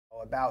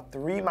About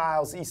 3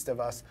 miles east of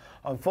us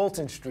on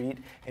Fulton Street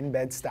in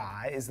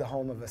Bed-Stuy is the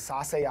home of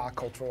Asase Yaa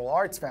Cultural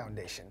Arts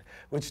Foundation,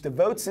 which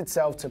devotes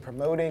itself to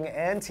promoting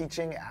and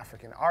teaching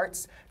African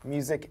arts,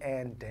 music,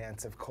 and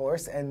dance, of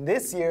course. And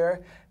this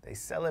year, they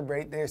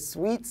celebrate their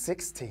Sweet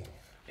 16.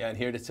 Yeah, and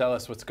here to tell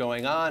us what's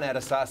going on at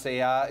Asase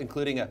Yaa,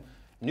 including a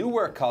new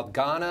work called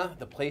Ghana,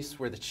 the place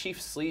where the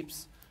chief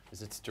sleeps,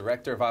 is its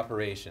Director of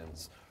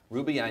Operations,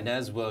 Ruby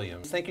Inez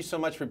Williams. Thank you so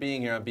much for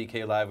being here on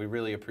BK Live. We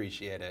really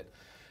appreciate it.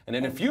 And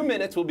in a few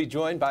minutes, we'll be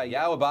joined by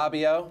Yao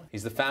Ababio.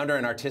 He's the founder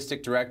and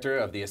artistic director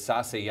of the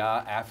Asase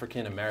Yaa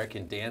African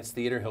American Dance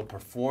Theater. He'll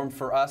perform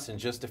for us in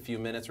just a few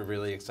minutes. We're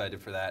really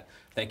excited for that.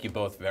 Thank you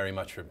both very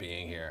much for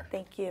being here.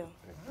 Thank you.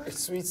 All right,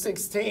 Sweet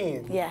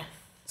 16. Yes.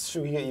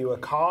 Should we get you a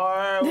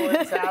car?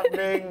 What's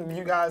happening?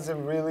 You guys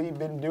have really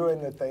been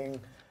doing the thing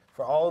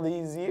for all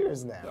these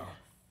years now. Yes,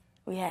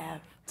 we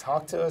have.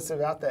 Talk to us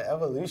about the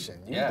evolution.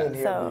 You've been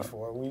here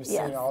before. We've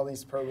seen all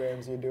these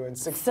programs you're doing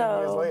 16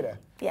 years later.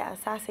 Yeah,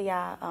 Asase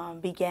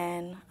Yaa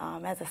began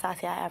as Asase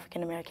Yaa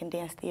African American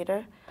Dance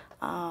Theater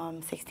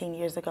 16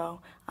 years ago,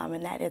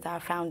 and that is our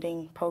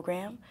founding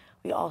program.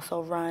 We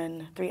also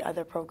run 3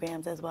 other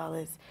programs as well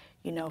as,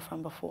 you know,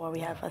 from before. We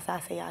have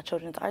Asase Yaa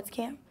Children's Arts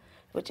Camp,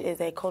 which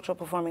is a cultural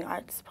performing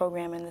arts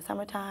program in the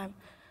summertime.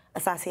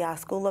 Asase Yaa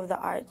School of the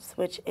Arts,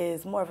 which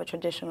is more of a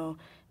traditional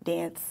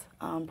dance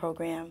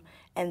program,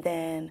 and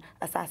then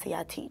Asase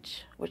Yaa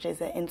Teach, which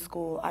is an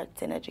in-school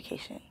arts and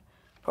education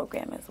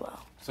program as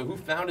well. So who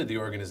founded the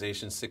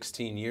organization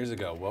 16 years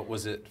ago? What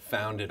was it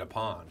founded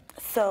upon?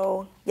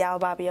 So Yao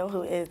Ababio,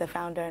 who is the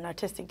founder and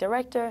artistic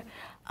director,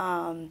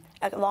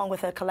 along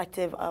with a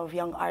collective of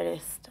young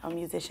artists,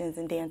 musicians,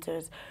 and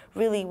dancers,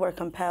 really were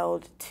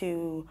compelled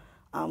to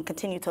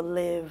continue to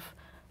live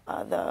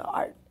the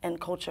art and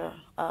culture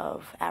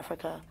of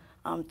Africa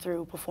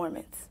through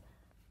performance.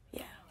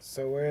 Yeah.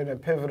 So we're in a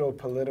pivotal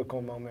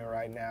political moment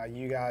right now.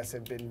 You guys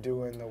have been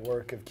doing the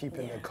work of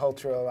keeping the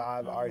culture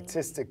alive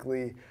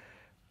artistically.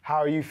 How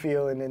are you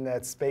feeling in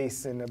that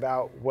space and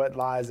about what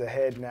lies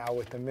ahead now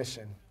with the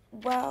mission?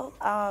 Well,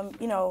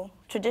 you know,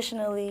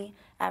 traditionally,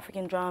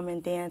 African drum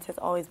and dance has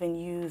always been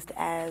used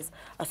as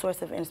a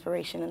source of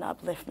inspiration and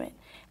upliftment.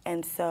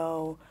 And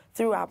so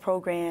through our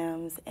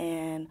programs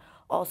and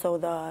also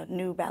the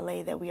new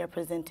ballet that we are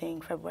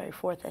presenting February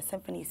 4th at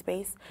Symphony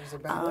Space. There's a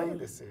ballet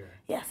this year.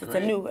 Yes, it's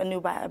a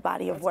new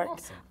body of work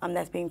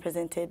that's being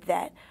presented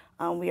that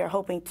we are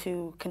hoping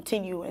to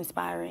continue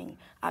inspiring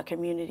our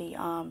community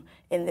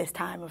in this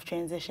time of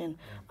transition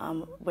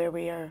where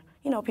we are,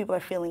 you know, people are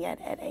feeling at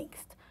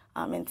angst.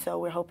 And so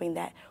we're hoping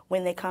that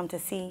when they come to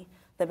see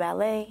the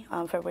ballet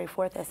February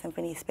 4th at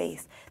Symphony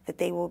Space, that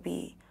they will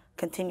be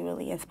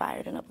continually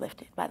inspired and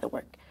uplifted by the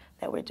work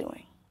that we're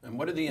doing. And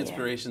what are the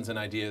inspirations and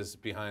ideas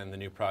behind the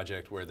new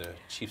project where the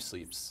chief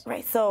sleeps?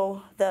 Right,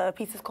 so the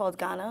piece is called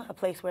Ghana, a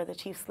place where the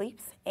chief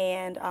sleeps.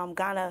 And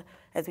Ghana,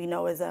 as we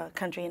know, is a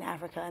country in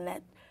Africa, and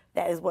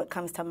that is what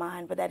comes to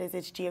mind, but that is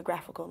its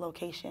geographical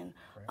location.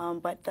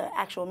 Right. But the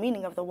actual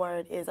meaning of the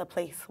word is a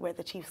place where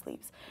the chief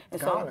sleeps. And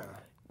Ghana. So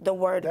the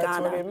word That's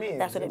Ghana, what it means.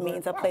 That's what it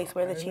means, a place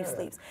where the chief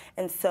sleeps.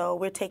 And so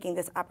we're taking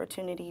this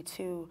opportunity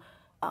to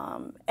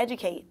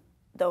educate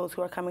those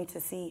who are coming to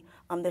see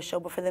the show,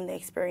 but for them to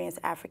experience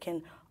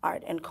African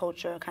art and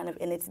culture kind of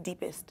in its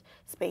deepest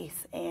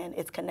space and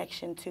its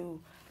connection to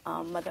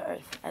Mother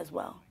Earth as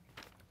well.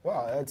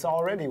 Well, it's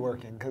already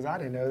working, because I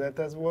didn't know that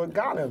that's what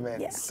Ghana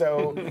meant. Yeah.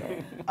 So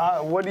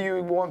what do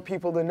you want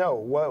people to know?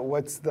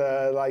 What's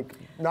the, like,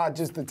 not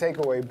just the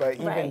takeaway, but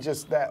even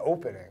just that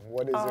opening?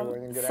 What is it we're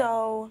going to get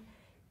So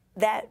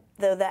that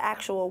the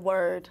actual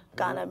word,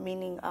 Ghana,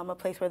 meaning a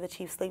place where the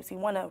chief sleeps, we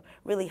want to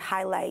really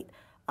highlight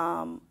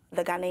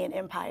the Ghanaian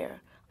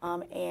Empire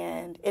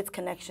and its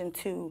connection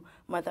to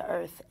Mother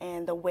Earth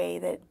and the way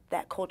that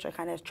that culture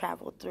kind of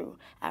traveled through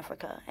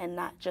Africa, and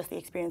not just the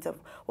experience of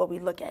what we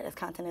look at as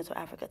continental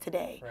Africa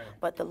today,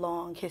 but the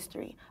long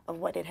history of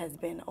what it has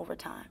been over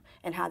time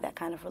and how that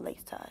kind of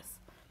relates to us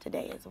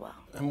today as well.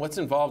 And what's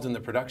involved in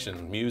the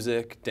production?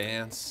 Music,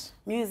 dance?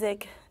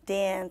 Music,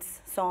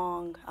 dance,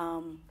 song.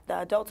 The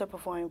adults are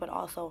performing, but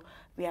also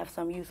we have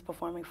some youth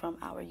performing from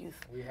our youth.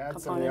 We had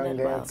some young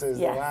dancers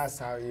the last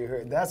time you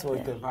heard. That's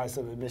worth the price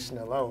of admission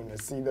alone, to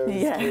see those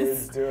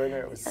kids doing it.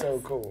 It was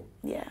so cool.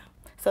 Yeah.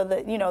 So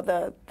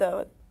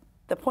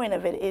the point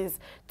of it is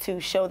to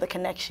show the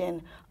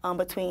connection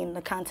between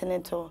the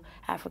continental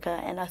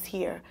Africa and us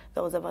here,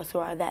 those of us who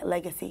are that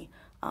legacy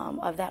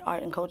of that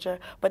art and culture,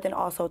 but then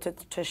also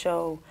to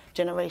show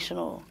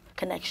generational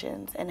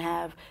connections and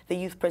have the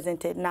youth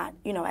presented not,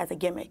 you know, as a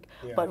gimmick,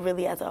 but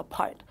really as a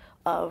part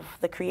of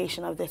the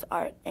creation of this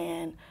art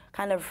and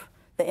kind of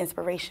the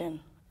inspiration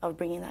of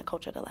bringing that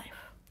culture to life.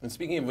 And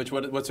speaking of which,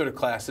 what sort of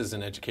classes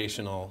and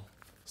educational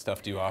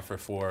stuff do you offer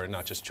for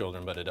not just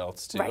children but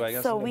adults too? Right. I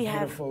guess. So we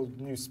have Beautiful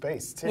new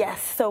space too.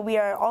 Yes, so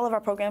all of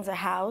our programs are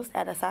housed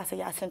at Asase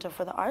Yaa Center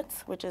for the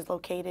Arts, which is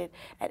located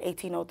at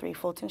 1803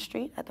 Fulton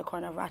Street at the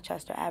corner of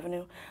Rochester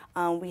Avenue.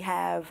 We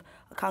have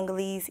a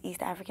Congolese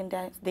East African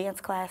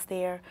dance class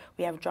there.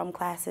 We have drum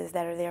classes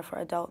that are there for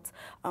adults.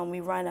 We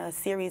run a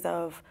series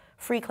of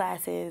free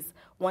classes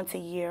once a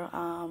year,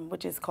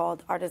 which is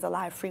called Art is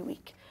Alive Free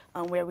Week,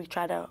 where we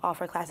try to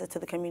offer classes to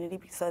the community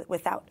so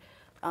without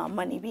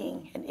money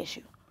being an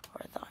issue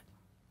or a thought.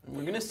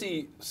 We're going to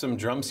see some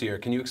drums here.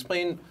 Can you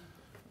explain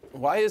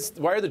why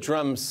are the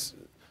drums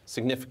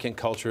significant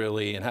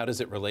culturally, and how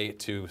does it relate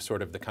to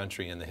sort of the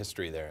country and the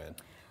history therein?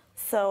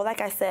 So,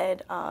 like I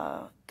said,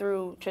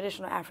 through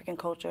traditional African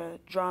culture,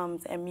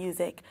 drums and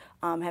music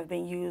have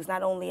been used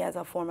not only as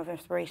a form of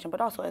inspiration,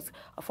 but also as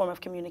a form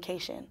of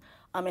communication.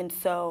 And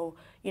so,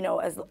 you know,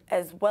 as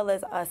well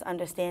as us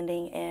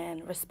understanding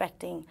and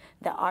respecting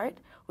the art,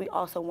 we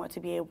also want to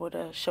be able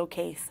to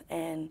showcase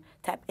and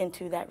tap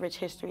into that rich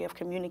history of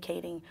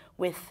communicating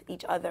with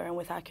each other and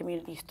with our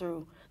communities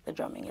through the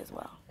drumming as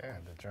well. Yeah,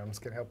 the drums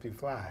can help you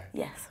fly.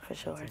 Yes, for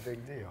sure. It's a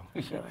big deal.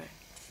 For sure.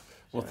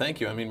 Well,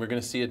 thank you. I mean, we're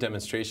going to see a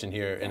demonstration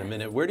here in a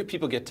minute. Where do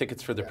people get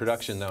tickets for the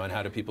production, though, and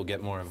how do people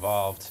get more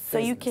involved? So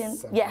you can,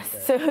 so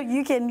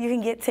you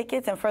can get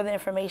tickets and further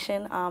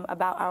information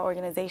about our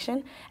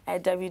organization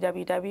at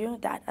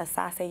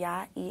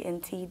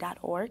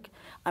www.asaseyaent.org.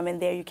 And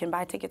there you can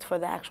buy tickets for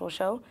the actual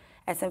show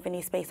at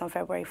Symphony Space on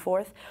February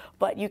 4th.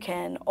 But you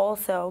can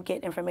also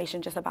get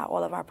information just about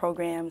all of our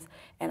programs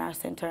and our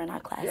center and our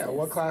classes. Yeah,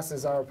 what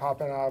classes are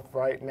popping up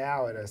right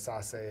now at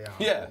Asase Yaa?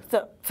 Yeah.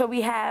 So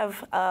we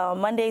have,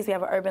 Mondays we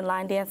have an urban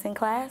line dancing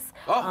class.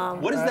 Oh,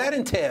 what does that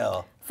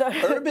entail?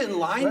 Urban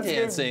line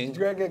dancing.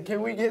 Greg,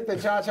 can we get the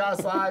cha-cha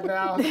slide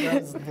now?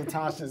 That's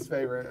Natasha's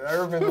favorite.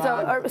 Urban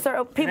line.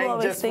 So people ain't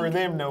always just think for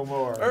them no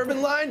more.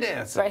 Urban line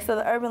dancing. Right, so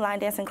the urban line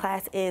dancing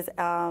class is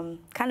kind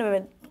of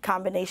a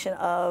combination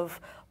of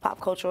pop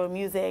cultural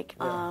music,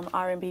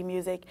 R&B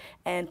music,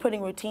 and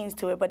putting routines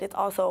to it, but it's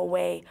also a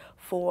way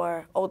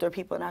for older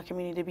people in our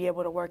community to be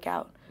able to work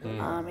out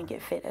and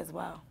get fit as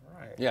well.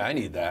 Right. Yeah, I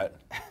need that.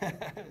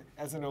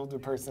 As an older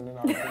person in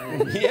our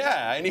community.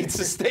 Yeah, I need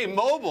to stay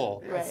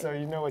mobile. Right. So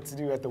you know what to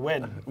do at the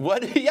wedding.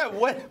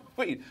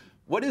 Wait,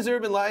 what is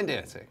urban line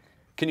dancing?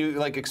 Can you,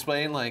 like,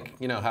 explain, like,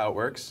 you know, how it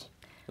works?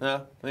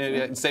 No?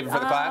 Maybe save it for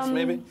the class,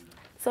 maybe?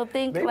 So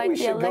think Maybe like we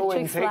the should go electric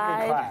and take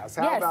slide. a class.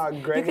 How Yes,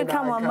 about Greg you could and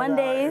come I on come out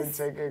Mondays,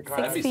 and take a class?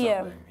 6 That'd be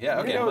p.m. something. Yeah,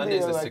 You okay, know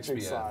Mondays the at 6 electric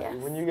p.m. slide. Yes.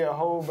 When you get a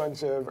whole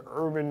bunch of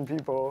urban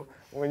people,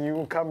 when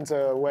you come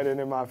to a wedding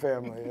in my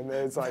family, and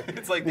it's like,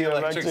 It's like the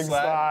electric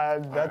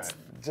slide? that's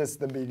just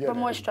the beginning. But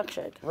more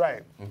structured.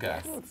 Right. Okay.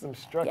 With some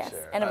structure. Yes,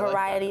 and a I like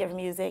variety that. of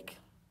music.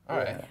 All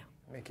right. Yeah.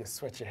 Make you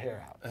sweat your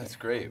hair out. That's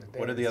great.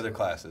 What are the other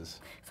classes?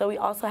 So we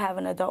also have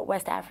an adult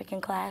West African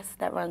class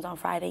that runs on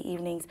Friday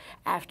evenings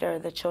after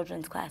the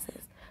children's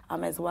classes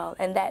as well.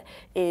 And that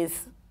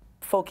is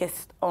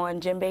focused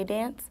on djembe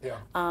dance,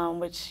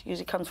 which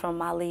usually comes from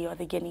Mali or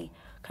the Guinea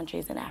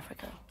countries in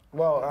Africa.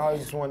 Well, I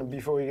just want to,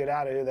 before we get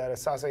out of here, that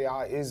Asase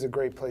Yaa is a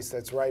great place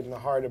that's right in the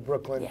heart of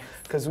Brooklyn.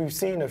 Because we've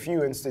seen a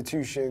few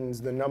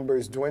institutions, the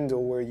numbers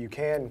dwindle where you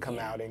can come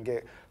out and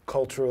get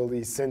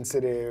culturally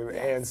sensitive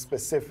and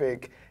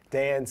specific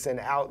dance and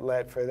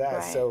outlet for that.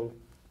 Right. So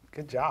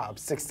good job.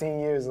 16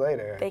 years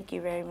later. Thank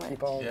you very much.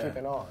 Keep on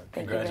keeping on.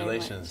 Thank you very much.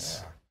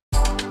 Congratulations.